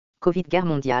Covid guerre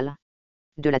mondiale.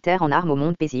 De la terre en armes au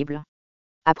monde paisible.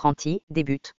 Apprenti,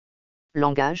 débute.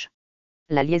 Langage.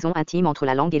 La liaison intime entre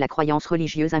la langue et la croyance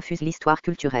religieuse infuse l'histoire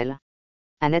culturelle.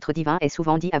 Un être divin est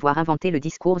souvent dit avoir inventé le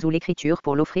discours ou l'écriture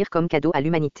pour l'offrir comme cadeau à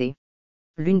l'humanité.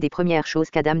 L'une des premières choses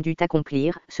qu'Adam dut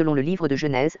accomplir, selon le livre de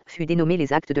Genèse, fut dénommer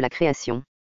les actes de la création.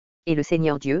 Et le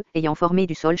Seigneur Dieu, ayant formé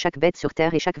du sol chaque bête sur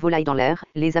terre et chaque volaille dans l'air,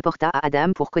 les apporta à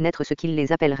Adam pour connaître ce qu'il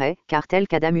les appellerait, car tel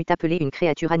qu'Adam eût appelé une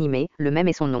créature animée, le même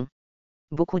est son nom.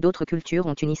 Beaucoup d'autres cultures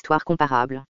ont une histoire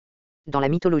comparable. Dans la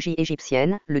mythologie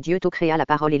égyptienne, le dieu Thoth créa la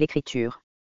parole et l'écriture.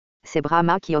 C'est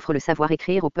Brahma qui offre le savoir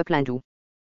écrire au peuple hindou.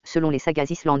 Selon les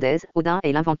sagas islandaises, Odin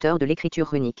est l'inventeur de l'écriture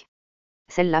runique.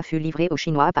 Celle-là fut livrée aux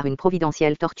Chinois par une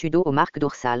providentielle tortue d'eau aux marques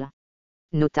dorsales.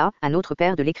 Nota, un autre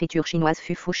père de l'écriture chinoise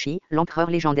fut Fuxi, l'empereur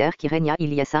légendaire qui régna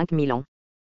il y a 5000 ans.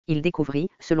 Il découvrit,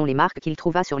 selon les marques qu'il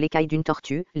trouva sur l'écaille d'une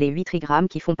tortue, les 8 trigrammes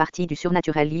qui font partie du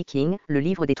surnaturel Yi King, le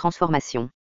livre des transformations.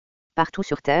 Partout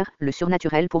sur Terre, le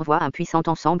surnaturel pourvoit un puissant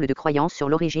ensemble de croyances sur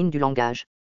l'origine du langage.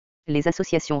 Les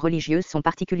associations religieuses sont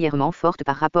particulièrement fortes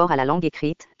par rapport à la langue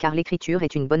écrite, car l'écriture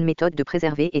est une bonne méthode de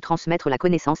préserver et transmettre la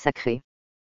connaissance sacrée.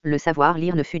 Le savoir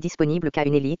lire ne fut disponible qu'à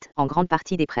une élite, en grande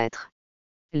partie des prêtres.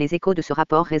 Les échos de ce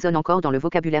rapport résonnent encore dans le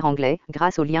vocabulaire anglais,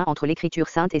 grâce au lien entre l'écriture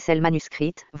sainte et celle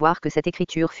manuscrite, voire que cette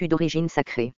écriture fut d'origine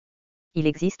sacrée. Il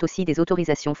existe aussi des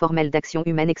autorisations formelles d'action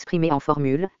humaine exprimées en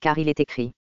formule, car il est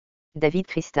écrit. David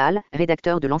Crystal,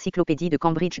 rédacteur de l'encyclopédie de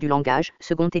Cambridge du langage,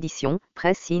 seconde édition,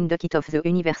 Press Syndicate of the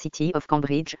University of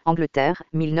Cambridge, Angleterre,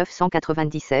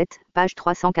 1997, page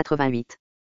 388.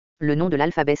 Le nom de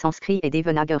l'alphabet sanskrit est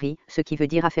Devanagari, ce qui veut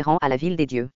dire afférent à la ville des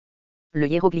dieux. Le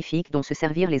hiéroglyphique dont se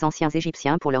servirent les anciens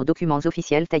Égyptiens pour leurs documents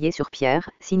officiels taillés sur pierre,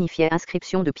 signifiait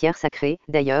inscription de pierre sacrée.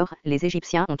 D'ailleurs, les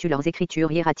Égyptiens ont eu leurs écritures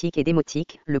hiératiques et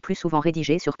démotiques, le plus souvent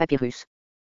rédigées sur papyrus.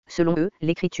 Selon eux,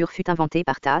 l'écriture fut inventée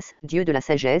par Tas, dieu de la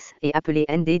sagesse, et appelée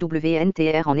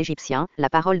Ndwntr en égyptien, la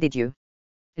parole des dieux.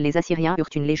 Les Assyriens eurent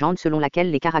une légende selon laquelle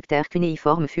les caractères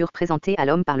cunéiformes furent présentés à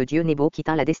l'homme par le dieu Nebo qui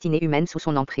tint la destinée humaine sous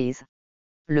son emprise.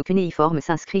 Le cunéiforme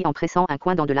s'inscrit en pressant un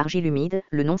coin dans de l'argile humide,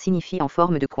 le nom signifie en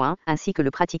forme de coin, ainsi que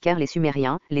le pratiquèrent les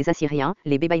Sumériens, les Assyriens,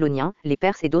 les Babyloniens, les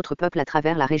Perses et d'autres peuples à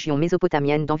travers la région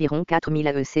mésopotamienne d'environ 4000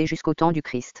 AEC jusqu'au temps du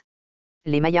Christ.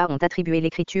 Les Mayas ont attribué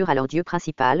l'écriture à leur dieu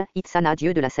principal, Itsana,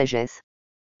 dieu de la sagesse.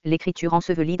 L'écriture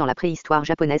ensevelie dans la préhistoire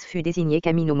japonaise fut désignée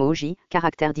Kami-no-Moji,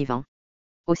 caractère divin.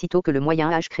 Aussitôt que le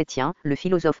Moyen Âge chrétien, le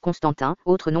philosophe Constantin,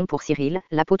 autre nom pour Cyril,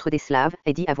 l'apôtre des Slaves,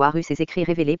 est dit avoir eu ses écrits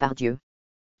révélés par Dieu.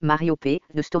 Mario P.,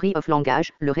 The Story of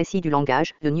Langage, le récit du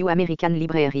langage, The New American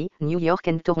Library, New York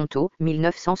and Toronto,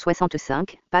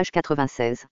 1965, page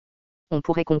 96. On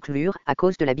pourrait conclure, à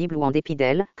cause de la Bible ou en dépit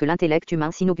d'elle, que l'intellect humain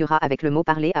s'inaugura avec le mot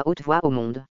parlé à haute voix au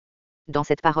monde. Dans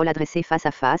cette parole adressée face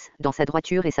à face, dans sa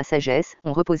droiture et sa sagesse,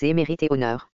 ont reposé mérite et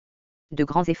honneur. De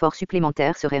grands efforts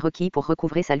supplémentaires seraient requis pour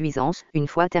recouvrer sa luisance, une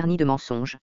fois ternie de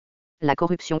mensonges. La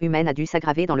corruption humaine a dû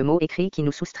s'aggraver dans le mot écrit qui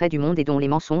nous soustrait du monde et dont les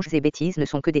mensonges et bêtises ne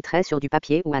sont que des traits sur du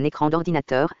papier ou un écran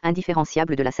d'ordinateur,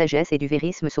 indifférenciables de la sagesse et du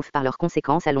vérisme sauf par leurs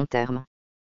conséquences à long terme.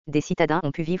 Des citadins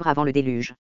ont pu vivre avant le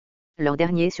déluge. Leurs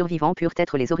derniers survivants purent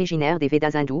être les originaires des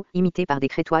Védas hindous, imités par des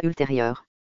Crétois ultérieurs.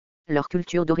 Leur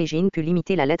culture d'origine put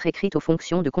limiter la lettre écrite aux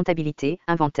fonctions de comptabilité,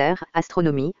 inventaire,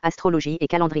 astronomie, astrologie et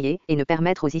calendrier, et ne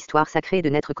permettre aux histoires sacrées de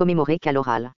n'être commémorées qu'à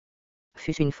l'oral.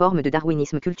 Fût-ce une forme de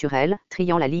darwinisme culturel,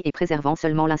 triant la lie et préservant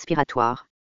seulement l'inspiratoire.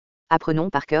 Apprenons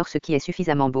par cœur ce qui est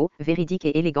suffisamment beau, véridique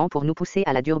et élégant pour nous pousser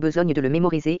à la dure besogne de le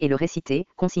mémoriser et le réciter,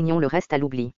 consignons le reste à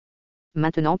l'oubli.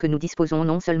 Maintenant que nous disposons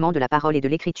non seulement de la parole et de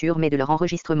l'écriture mais de leur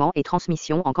enregistrement et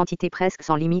transmission en quantité presque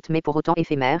sans limite mais pour autant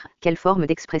éphémère, quelle forme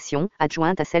d'expression,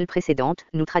 adjointe à celle précédente,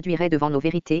 nous traduirait devant nos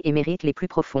vérités et mérites les plus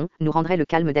profonds, nous rendrait le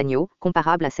calme d'agneau,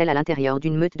 comparable à celle à l'intérieur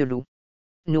d'une meute de loups.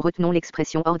 Nous retenons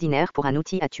l'expression ordinaire pour un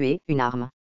outil à tuer, une arme.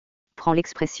 Prends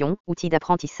l'expression, outil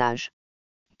d'apprentissage.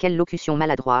 Quelle locution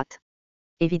maladroite.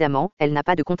 Évidemment, elle n'a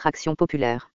pas de contraction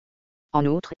populaire. En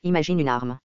outre, imagine une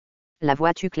arme. La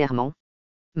vois-tu clairement?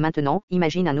 Maintenant,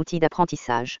 imagine un outil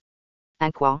d'apprentissage. Un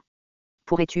quoi?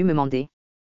 Pourrais-tu me demander?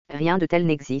 Rien de tel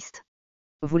n'existe.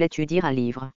 Voulais-tu dire un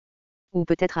livre? Ou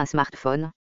peut-être un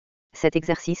smartphone? Cet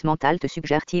exercice mental te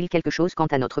suggère-t-il quelque chose quant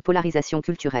à notre polarisation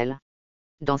culturelle?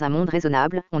 Dans un monde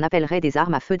raisonnable, on appellerait des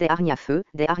armes à feu des hargnes à feu,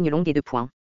 des hargnes longues et de poing.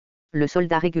 Le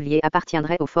soldat régulier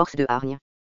appartiendrait aux forces de hargne.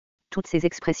 Toutes ces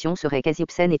expressions seraient quasi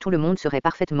obscènes et tout le monde serait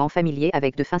parfaitement familier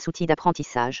avec de fins outils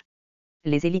d'apprentissage.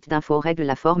 Les élites d'info règlent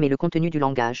la forme et le contenu du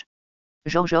langage.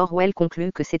 George Orwell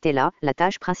conclut que c'était là, la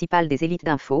tâche principale des élites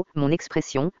d'info, mon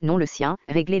expression, non le sien,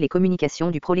 régler les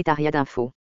communications du prolétariat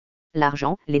d'info.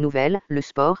 L'argent, les nouvelles, le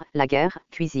sport, la guerre,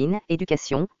 cuisine,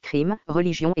 éducation, crime,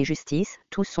 religion et justice,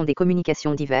 tous sont des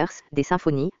communications diverses, des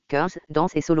symphonies, chœurs,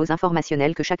 danses et solos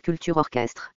informationnels que chaque culture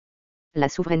orchestre. La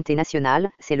souveraineté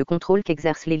nationale, c'est le contrôle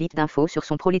qu'exerce l'élite d'info sur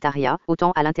son prolétariat,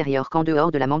 autant à l'intérieur qu'en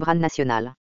dehors de la membrane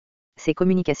nationale. Ces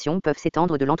communications peuvent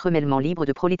s'étendre de l'entremêlement libre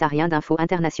de prolétariens d'infos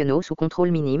internationaux sous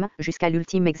contrôle minime, jusqu'à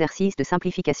l'ultime exercice de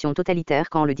simplification totalitaire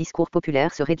quand le discours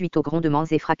populaire se réduit aux grondements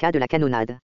et fracas de la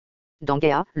canonnade. Dans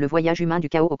Gaia, le voyage humain du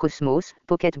chaos au cosmos,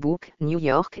 Pocketbook, New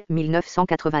York,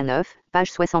 1989,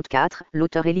 page 64,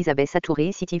 l'auteur Elisabeth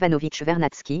Satouré cite Ivanovitch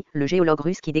Vernadsky, le géologue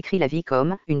russe qui décrit la vie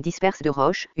comme une disperse de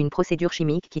roches, une procédure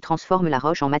chimique qui transforme la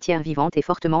roche en matière vivante et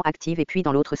fortement active et puis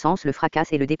dans l'autre sens le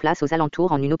fracasse et le déplace aux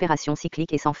alentours en une opération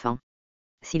cyclique et sans fin.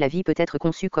 Si la vie peut être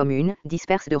conçue comme une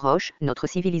disperse de roches, notre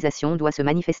civilisation doit se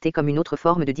manifester comme une autre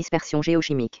forme de dispersion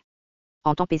géochimique.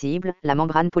 En temps paisible, la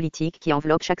membrane politique qui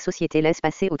enveloppe chaque société laisse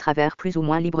passer au travers plus ou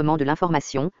moins librement de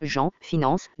l'information, gens,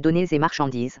 finances, données et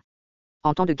marchandises.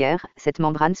 En temps de guerre, cette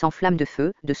membrane s'enflamme de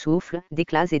feu, de souffle,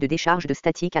 d'éclats et de décharges de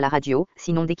statique à la radio,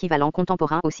 sinon d'équivalents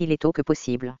contemporains aussi létaux que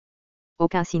possible.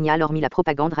 Aucun signal hormis la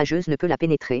propagande rageuse ne peut la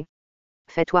pénétrer.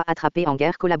 Fais-toi attraper en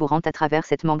guerre collaborant à travers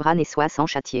cette membrane et sois sans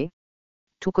châtier.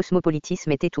 Tout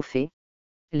cosmopolitisme est étouffé.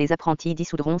 Les apprentis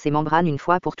dissoudront ces membranes une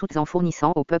fois pour toutes en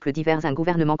fournissant aux peuples divers un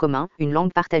gouvernement commun, une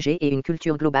langue partagée et une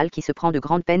culture globale qui se prend de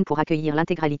grandes peines pour accueillir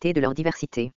l'intégralité de leur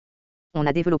diversité. On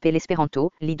a développé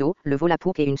l'espéranto, l'ido, le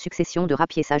volapük et une succession de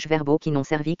rapiessages verbaux qui n'ont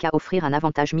servi qu'à offrir un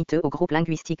avantage miteux au groupe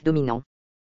linguistique dominant.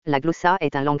 La glossa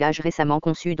est un langage récemment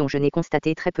conçu dont je n'ai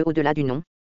constaté très peu au-delà du nom.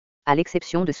 À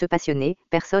l'exception de ceux passionnés,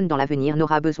 personne dans l'avenir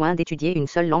n'aura besoin d'étudier une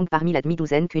seule langue parmi la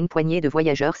demi-douzaine qu'une poignée de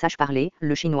voyageurs sachent parler,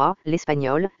 le chinois,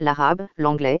 l'espagnol, l'arabe,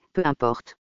 l'anglais, peu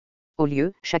importe. Au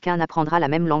lieu, chacun apprendra la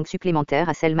même langue supplémentaire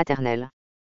à celle maternelle.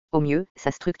 Au mieux, sa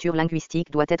structure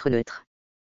linguistique doit être neutre.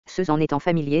 Ceux en étant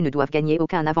familiers ne doivent gagner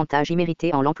aucun avantage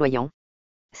immérité en l'employant.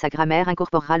 Sa grammaire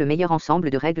incorporera le meilleur ensemble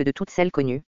de règles de toutes celles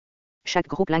connues. Chaque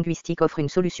groupe linguistique offre une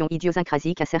solution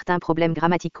idiosyncrasique à certains problèmes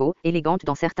grammaticaux, élégante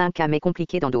dans certains cas mais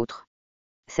compliquée dans d'autres.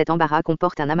 Cet embarras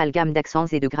comporte un amalgame d'accents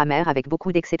et de grammaire avec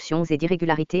beaucoup d'exceptions et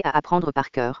d'irrégularités à apprendre par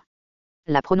cœur.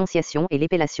 La prononciation et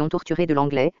l'épellation torturée de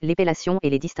l'anglais, l'épellation et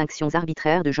les distinctions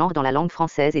arbitraires de genre dans la langue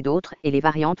française et d'autres, et les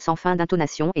variantes sans fin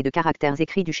d'intonation et de caractères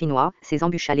écrits du chinois, ces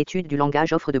embûches à l'étude du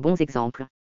langage offrent de bons exemples.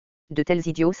 De telles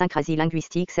idiosyncrasies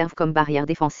linguistiques servent comme barrières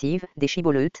défensives, des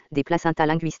shibboleths, des placentas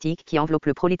linguistiques qui enveloppent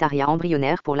le prolétariat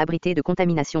embryonnaire pour l'abriter de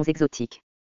contaminations exotiques.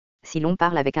 Si l'on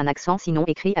parle avec un accent sinon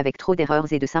écrit avec trop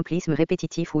d'erreurs et de simplismes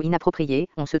répétitifs ou inappropriés,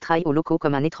 on se trahit aux locaux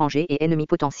comme un étranger et ennemi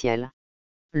potentiel.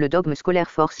 Le dogme scolaire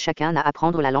force chacun à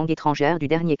apprendre la langue étrangère du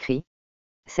dernier cri.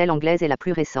 Celle anglaise est la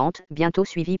plus récente, bientôt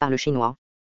suivie par le chinois.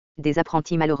 Des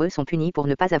apprentis malheureux sont punis pour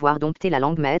ne pas avoir dompté la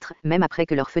langue maître, même après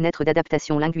que leur fenêtre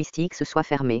d'adaptation linguistique se soit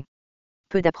fermée.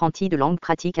 Peu d'apprentis de langue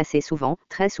pratiquent assez souvent,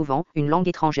 très souvent, une langue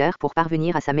étrangère pour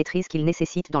parvenir à sa maîtrise qu'ils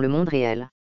nécessitent dans le monde réel.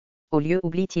 Au lieu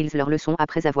oublient-ils leurs leçons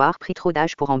après avoir pris trop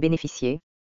d'âge pour en bénéficier.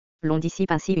 L'on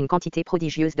dissipe ainsi une quantité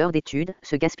prodigieuse d'heures d'études,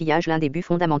 ce gaspillage l'un des buts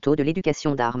fondamentaux de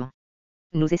l'éducation d'armes.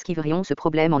 Nous esquiverions ce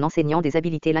problème en enseignant des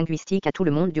habiletés linguistiques à tout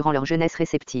le monde durant leur jeunesse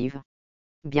réceptive.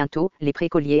 Bientôt, les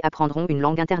précoliers apprendront une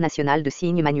langue internationale de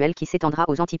signes manuels qui s'étendra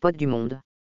aux antipodes du monde.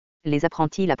 Les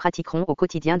apprentis la pratiqueront au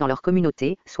quotidien dans leur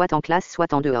communauté, soit en classe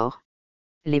soit en dehors.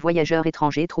 Les voyageurs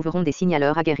étrangers trouveront des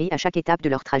signaleurs aguerris à chaque étape de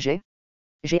leur trajet.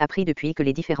 J'ai appris depuis que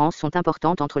les différences sont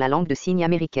importantes entre la langue de signes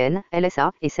américaine,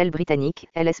 LSA, et celle britannique,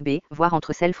 LSB, voire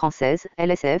entre celle française,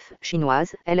 LSF,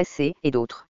 chinoise, LSC, et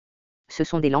d'autres. Ce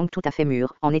sont des langues tout à fait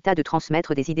mûres, en état de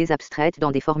transmettre des idées abstraites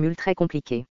dans des formules très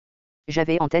compliquées.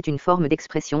 J'avais en tête une forme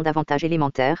d'expression davantage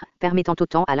élémentaire, permettant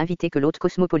autant à l'invité que l'hôte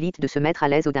cosmopolite de se mettre à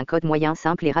l'aise d'un code moyen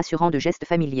simple et rassurant de gestes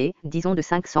familiers, disons de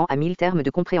 500 à 1000 termes de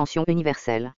compréhension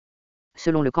universelle.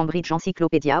 Selon le Cambridge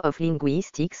Encyclopedia of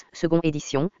Linguistics, seconde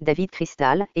édition, David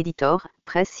Crystal, éditor,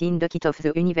 Press Syndicate of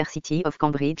the University of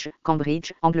Cambridge,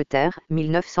 Cambridge, Angleterre,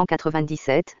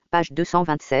 1997, page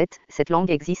 227, cette langue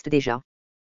existe déjà.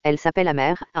 Elle s'appelle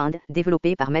Amer, Inde,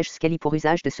 développée par Mesh Skelly pour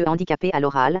usage de ceux handicapés à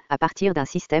l'oral, à partir d'un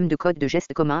système de code de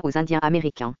gestes commun aux Indiens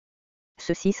américains.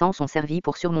 Ceux-ci s'en sont servis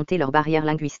pour surmonter leurs barrières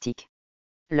linguistiques.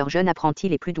 Leurs jeunes apprentis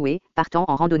les plus doués, partant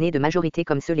en randonnée de majorité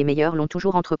comme ceux les meilleurs l'ont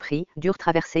toujours entrepris, durent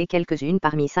traverser quelques-unes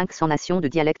parmi 500 nations de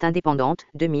dialectes indépendantes,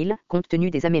 2000, compte tenu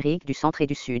des Amériques du Centre et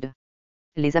du Sud.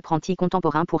 Les apprentis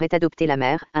contemporains pourraient adopter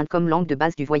l'Amer, Inde comme langue de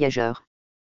base du voyageur.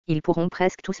 Ils pourront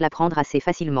presque tous l'apprendre assez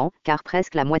facilement, car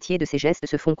presque la moitié de ces gestes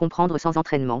se font comprendre sans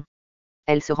entraînement.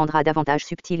 Elle se rendra davantage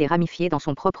subtile et ramifiée dans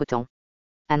son propre temps.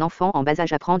 Un enfant en bas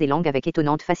âge apprend des langues avec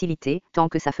étonnante facilité, tant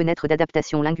que sa fenêtre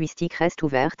d'adaptation linguistique reste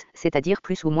ouverte, c'est-à-dire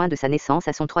plus ou moins de sa naissance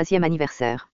à son 3e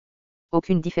anniversaire.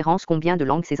 Aucune différence combien de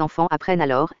langues ces enfants apprennent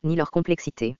alors, ni leur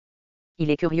complexité. Il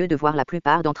est curieux de voir la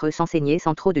plupart d'entre eux s'enseigner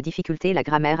sans trop de difficultés la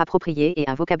grammaire appropriée et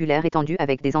un vocabulaire étendu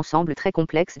avec des ensembles très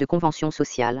complexes de conventions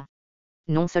sociales.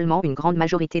 Non seulement une grande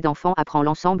majorité d'enfants apprend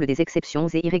l'ensemble des exceptions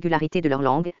et irrégularités de leur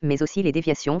langue, mais aussi les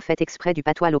déviations faites exprès du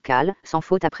patois local, sans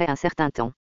faute après un certain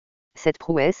temps. Cette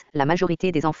prouesse, la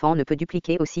majorité des enfants ne peut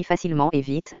dupliquer aussi facilement et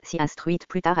vite, si instruite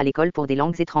plus tard à l'école pour des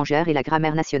langues étrangères et la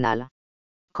grammaire nationale.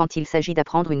 Quand il s'agit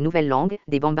d'apprendre une nouvelle langue,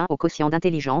 des bambins au quotient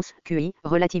d'intelligence, QI,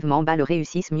 relativement bas le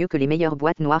réussissent mieux que les meilleures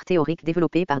boîtes noires théoriques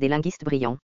développées par des linguistes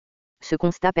brillants. Ce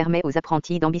constat permet aux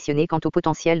apprentis d'ambitionner quant au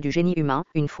potentiel du génie humain,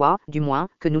 une fois, du moins,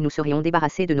 que nous nous serions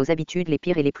débarrassés de nos habitudes les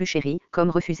pires et les plus chéries, comme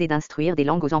refuser d'instruire des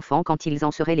langues aux enfants quand ils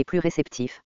en seraient les plus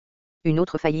réceptifs. Une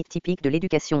autre faillite typique de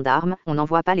l'éducation d'armes, on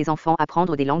n'envoie pas les enfants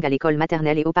apprendre des langues à l'école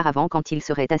maternelle et auparavant quand ils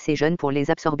seraient assez jeunes pour les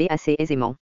absorber assez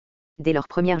aisément. Dès leur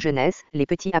première jeunesse, les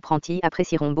petits apprentis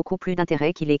apprécieront beaucoup plus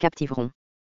d'intérêt qui les captiveront.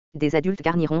 Des adultes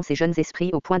garniront ces jeunes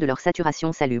esprits au point de leur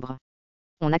saturation salubre.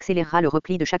 On accélérera le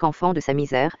repli de chaque enfant de sa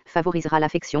misère, favorisera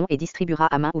l'affection et distribuera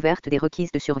à main ouverte des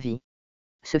requises de survie.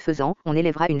 Ce faisant, on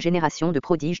élèvera une génération de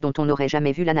prodiges dont on n'aurait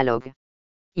jamais vu l'analogue.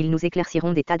 Ils nous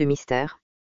éclairciront des tas de mystères.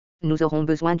 Nous aurons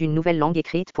besoin d'une nouvelle langue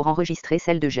écrite pour enregistrer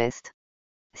celle de gestes.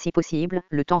 Si possible,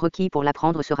 le temps requis pour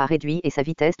l'apprendre sera réduit et sa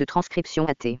vitesse de transcription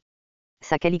hâtée.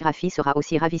 Sa calligraphie sera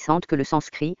aussi ravissante que le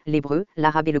sanskrit, l'hébreu,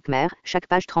 l'arabe et le khmer, chaque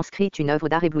page transcrite une œuvre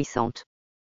d'art éblouissante.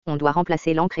 On doit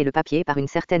remplacer l'encre et le papier par une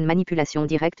certaine manipulation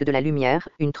directe de la lumière,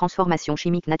 une transformation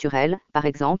chimique naturelle, par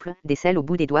exemple, des sels au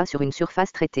bout des doigts sur une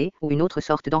surface traitée, ou une autre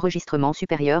sorte d'enregistrement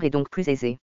supérieur et donc plus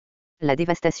aisé. La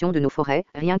dévastation de nos forêts,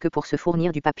 rien que pour se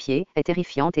fournir du papier, est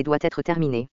terrifiante et doit être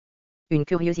terminée. Une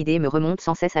curieuse idée me remonte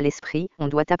sans cesse à l'esprit, on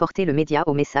doit apporter le média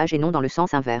au message et non dans le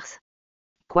sens inverse.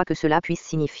 Quoi que cela puisse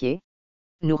signifier,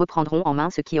 nous reprendrons en main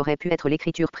ce qui aurait pu être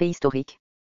l'écriture préhistorique.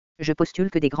 Je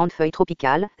postule que des grandes feuilles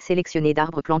tropicales, sélectionnées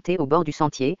d'arbres plantés au bord du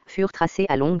sentier, furent tracées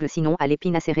à l'ongle sinon à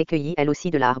l'épine acérée cueillie elle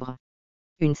aussi de l'arbre.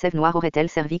 Une sève noire aurait-elle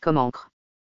servi comme encre?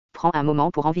 Prends un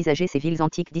moment pour envisager ces villes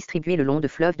antiques distribuées le long de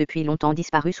fleuves depuis longtemps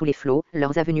disparus sous les flots,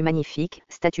 leurs avenues magnifiques,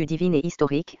 statues divines et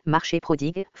historiques, marchés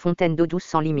prodigues, fontaines d'eau douce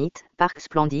sans limite, parcs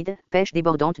splendides, pêches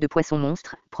débordantes de poissons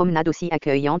monstres, promenades aussi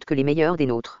accueillantes que les meilleures des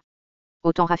nôtres.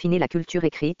 Autant raffiner la culture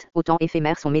écrite, autant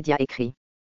éphémère son média écrit.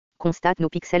 Constate nos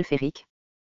pixels fériques.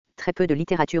 Très peu de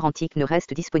littérature antique ne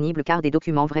reste disponible car des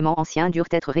documents vraiment anciens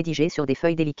durent être rédigés sur des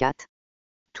feuilles délicates.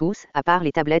 Tous, à part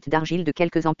les tablettes d'argile de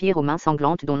quelques empires aux mains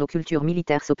sanglantes dont nos cultures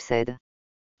militaires s'obsèdent.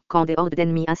 Quand des hordes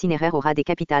d'ennemis incinérèrent au ras des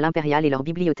capitales impériales et leurs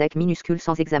bibliothèques minuscules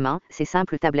sans examen, ces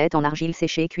simples tablettes en argile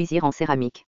séchée cuisirent en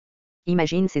céramique.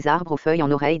 Imagine ces arbres aux feuilles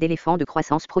en oreilles d'éléphants de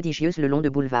croissance prodigieuse le long de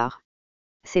boulevards.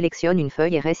 Sélectionne une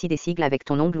feuille et récite des sigles avec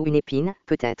ton ongle ou une épine,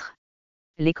 peut-être.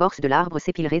 L'écorce de l'arbre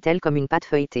s'épilerait-elle comme une pâte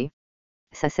feuilletée?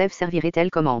 Sa sève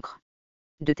servirait-elle comme encre?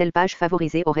 De telles pages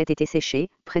favorisées auraient été séchées,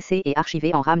 pressées et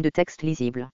archivées en rames de texte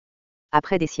lisibles.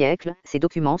 Après des siècles, ces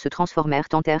documents se transformèrent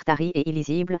en terre tarie et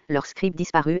illisible, leur scribe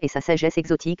disparut et sa sagesse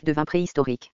exotique devint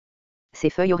préhistorique. Ces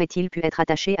feuilles auraient-ils pu être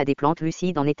attachées à des plantes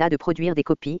lucides en état de produire des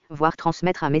copies, voire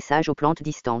transmettre un message aux plantes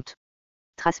distantes?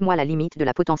 Trace-moi la limite de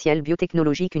la potentielle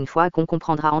biotechnologique une fois qu'on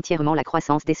comprendra entièrement la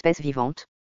croissance d'espèces vivantes.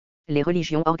 Les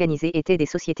religions organisées étaient des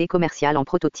sociétés commerciales en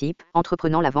prototype,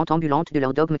 entreprenant la vente ambulante de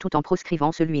leurs dogmes tout en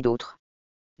proscrivant celui d'autres.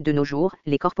 De nos jours,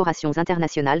 les corporations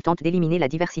internationales tentent d'éliminer la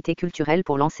diversité culturelle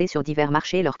pour lancer sur divers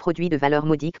marchés leurs produits de valeur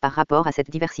modique par rapport à cette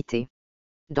diversité.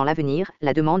 Dans l'avenir,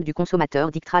 la demande du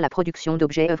consommateur dictera la production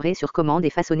d'objets œuvrés sur commande et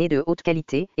façonnés de haute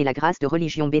qualité, et la grâce de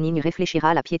religions bénignes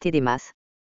réfléchira la piété des masses.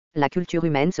 La culture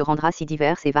humaine se rendra si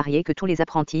diverse et variée que tous les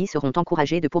apprentis seront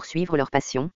encouragés de poursuivre leur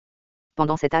passion.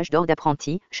 Pendant cet âge d'or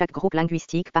d'apprentis, chaque groupe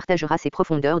linguistique partagera ses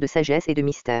profondeurs de sagesse et de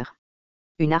mystère.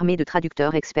 Une armée de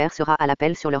traducteurs experts sera à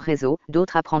l'appel sur leur réseau,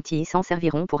 d'autres apprentis s'en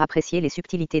serviront pour apprécier les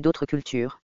subtilités d'autres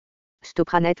cultures.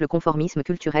 Stoppera net le conformisme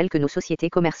culturel que nos sociétés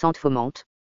commerçantes fomentent.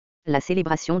 La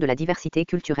célébration de la diversité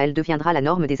culturelle deviendra la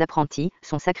norme des apprentis,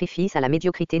 son sacrifice à la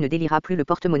médiocrité ne délira plus le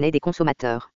porte-monnaie des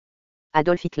consommateurs.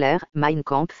 Adolf Hitler, Mein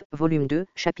Kampf, volume 2,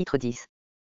 chapitre 10.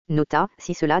 Nota,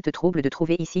 si cela te trouble de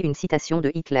trouver ici une citation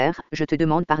de Hitler, je te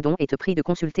demande pardon et te prie de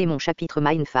consulter mon chapitre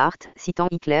Mein Fahrt, citant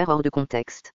Hitler hors de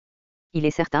contexte. Il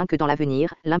est certain que dans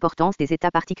l'avenir, l'importance des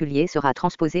États particuliers sera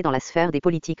transposée dans la sphère des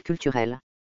politiques culturelles.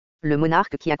 Le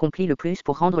monarque qui accomplit le plus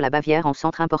pour rendre la Bavière en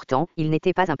centre important, il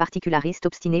n'était pas un particulariste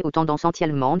obstiné aux tendances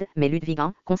anti-allemandes, mais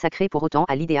ludwigien, consacré pour autant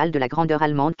à l'idéal de la grandeur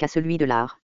allemande qu'à celui de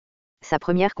l'art. Sa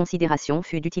première considération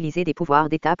fut d'utiliser des pouvoirs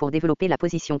d'État pour développer la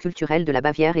position culturelle de la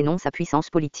Bavière et non sa puissance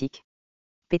politique.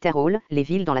 Peter Hall, Les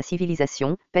villes dans la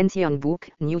civilisation, Pension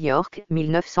Book, New York,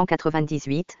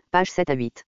 1998, pages 7 à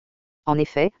 8. En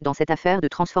effet, dans cette affaire de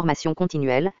transformation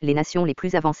continuelle, les nations les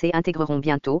plus avancées intégreront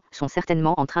bientôt, sont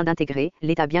certainement en train d'intégrer,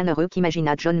 l'état bienheureux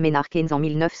qu'imagina John Maynard Keynes en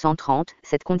 1930,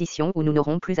 cette condition où nous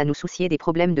n'aurons plus à nous soucier des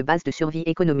problèmes de base de survie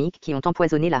économique qui ont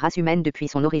empoisonné la race humaine depuis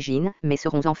son origine, mais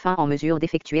serons enfin en mesure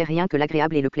d'effectuer rien que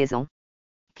l'agréable et le plaisant.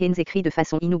 Keynes écrit de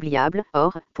façon inoubliable,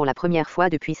 or, pour la première fois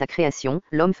depuis sa création,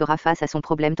 l'homme fera face à son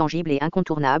problème tangible et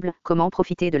incontournable, comment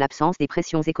profiter de l'absence des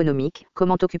pressions économiques,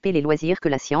 comment occuper les loisirs que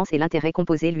la science et l'intérêt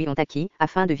composé lui ont acquis,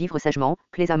 afin de vivre sagement,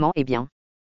 plaisamment et bien.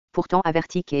 Pourtant,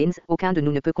 avertit Keynes, aucun de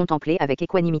nous ne peut contempler avec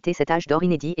équanimité cet âge d'or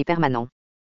inédit et permanent.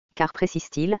 Car,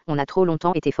 précise-t-il, on a trop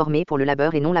longtemps été formé pour le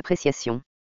labeur et non l'appréciation.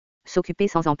 S'occuper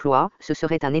sans emploi, ce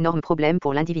serait un énorme problème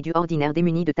pour l'individu ordinaire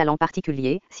démuni de talents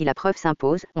particuliers, si la preuve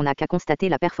s'impose, on n'a qu'à constater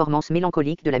la performance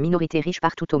mélancolique de la minorité riche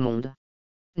partout au monde.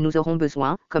 Nous aurons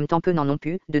besoin, comme tant peu n'en ont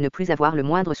pu, de ne plus avoir le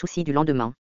moindre souci du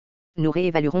lendemain. Nous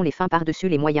réévaluerons les fins par-dessus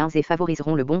les moyens et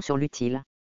favoriserons le bon sur l'utile.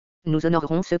 Nous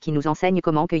honorerons ceux qui nous enseignent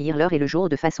comment cueillir l'heure et le jour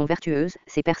de façon vertueuse,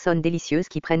 ces personnes délicieuses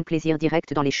qui prennent plaisir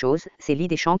direct dans les choses, ces lits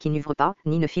des champs qui n'uvrent pas,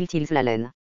 ni ne filent-ils la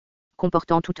laine.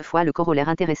 Comportant toutefois le corollaire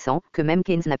intéressant, que même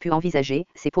Keynes n'a pu envisager,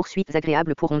 ces poursuites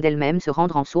agréables pourront d'elles-mêmes se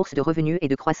rendre en source de revenus et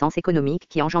de croissance économique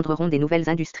qui engendreront des nouvelles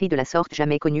industries de la sorte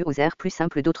jamais connues aux ères plus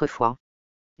simples d'autrefois.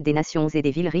 Des nations et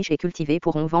des villes riches et cultivées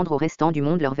pourront vendre au restant du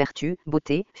monde leurs vertus,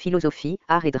 beauté, philosophie,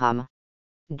 art et drame.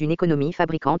 D'une économie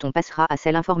fabricante on passera à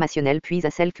celle informationnelle puis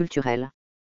à celle culturelle.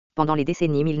 Pendant les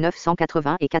décennies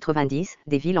 1980 et 90,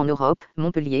 des villes en Europe,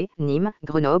 Montpellier, Nîmes,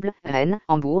 Grenoble, Rennes,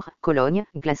 Hambourg, Cologne,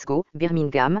 Glasgow,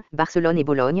 Birmingham, Barcelone et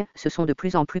Bologne, se sont de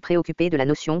plus en plus préoccupées de la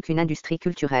notion qu'une industrie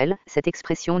culturelle, cette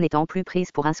expression n'étant plus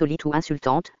prise pour insolite ou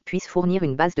insultante, puisse fournir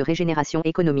une base de régénération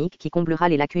économique qui comblera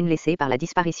les lacunes laissées par la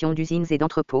disparition d'usines et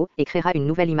d'entrepôts, et créera une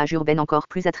nouvelle image urbaine encore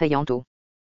plus attrayante aux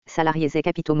salariés et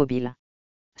capitaux mobiles.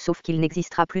 Sauf qu'il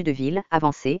n'existera plus de villes,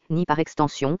 avancées, ni par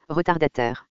extension,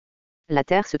 retardataires. La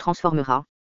Terre se transformera.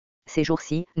 Ces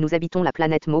jours-ci, nous habitons la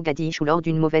planète Mogadiscio lors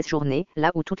d'une mauvaise journée,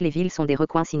 là où toutes les villes sont des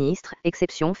recoins sinistres,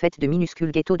 exception faite de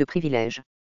minuscules ghettos de privilèges.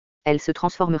 Elle se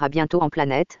transformera bientôt en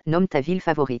planète, nomme ta ville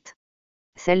favorite.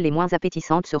 Celles les moins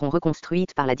appétissantes seront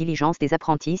reconstruites par la diligence des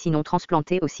apprentis sinon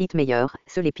transplantées au site meilleur,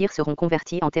 ceux les pires seront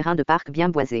convertis en terrains de parc bien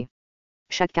boisés.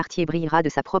 Chaque quartier brillera de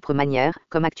sa propre manière,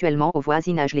 comme actuellement au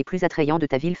voisinage les plus attrayants de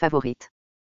ta ville favorite.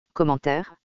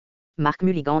 Commentaire Marc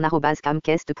Mulligan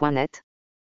 @camquest.net